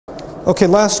Okay,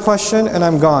 last question and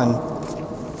I'm gone.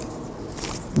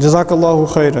 Jazakallahu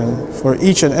khairan for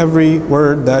each and every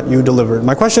word that you delivered.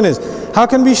 My question is, how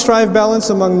can we strive balance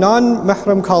among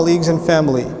non-mahram colleagues and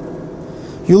family?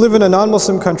 You live in a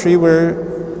non-Muslim country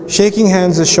where shaking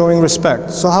hands is showing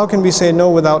respect. So how can we say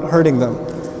no without hurting them?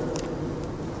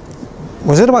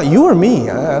 Was it about you or me?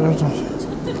 I don't know.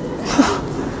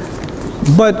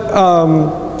 But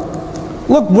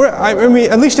look, I mean,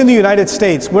 at least in the United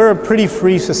States, we're a pretty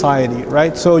free society,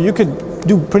 right? So you could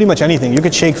do pretty much anything. You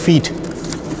could shake feet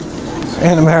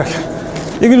in America.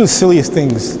 You can do the silliest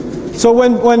things. So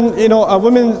when you know, a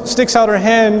woman sticks out her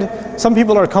hand, some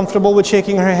people are comfortable with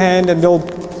shaking her hand and they'll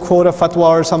quote a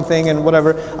fatwa or something and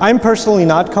whatever. I'm personally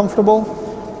not comfortable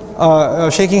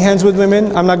shaking hands with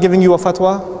women. I'm not giving you a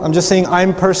fatwa. I'm just saying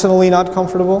I'm personally not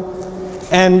comfortable.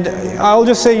 And I'll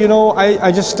just say, you know,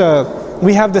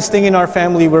 we have this thing in our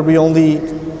family where we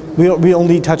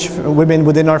only touch women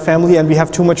within our family, and we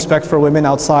have too much respect for women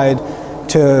outside.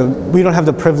 We don't have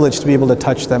the privilege to be able to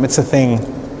touch them. It's a thing.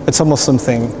 It's a Muslim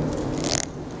thing.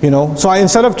 You know? So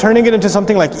instead of turning it into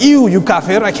something like, ew, you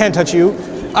kafir, I can't touch you,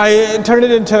 I turn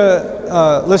it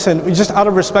into, listen, just out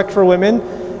of respect for women,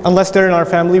 unless they're in our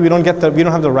family, we don't have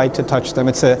the right to touch them.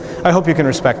 I hope you can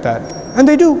respect that. And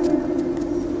they do.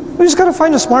 We just got to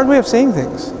find a smart way of saying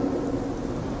things.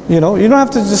 You know, you don't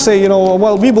have to just say, you know,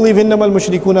 well, we believe innamal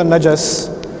mushrikuna najas.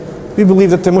 We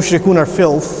believe that the mushrikun are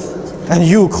filth, and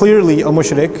you clearly a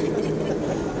mushrik.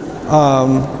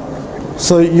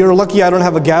 So you're lucky I don't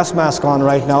have a gas mask on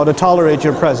right now to tolerate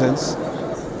your presence.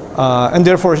 And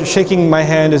therefore shaking my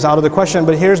hand is out of the question,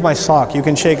 but here's my sock, you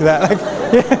can shake that.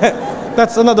 Yeah,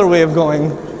 that's another way of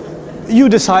going. You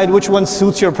decide which one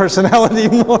suits your personality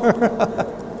more.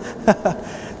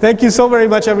 Thank you so very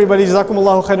much, everybody.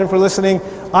 Jazakumullahu khairan for listening.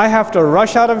 I have to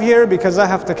rush out of here because I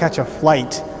have to catch a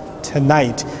flight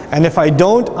tonight. And if I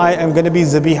don't, I am going to be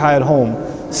zabiha at home.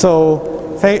 So,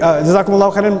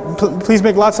 Jazakumullahu khairan. Please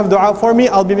make lots of dua for me.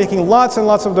 I'll be making lots and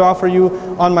lots of dua for you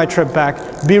on my trip back.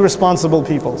 Be responsible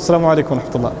people. Assalamu alaikum wa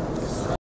rahmatullah.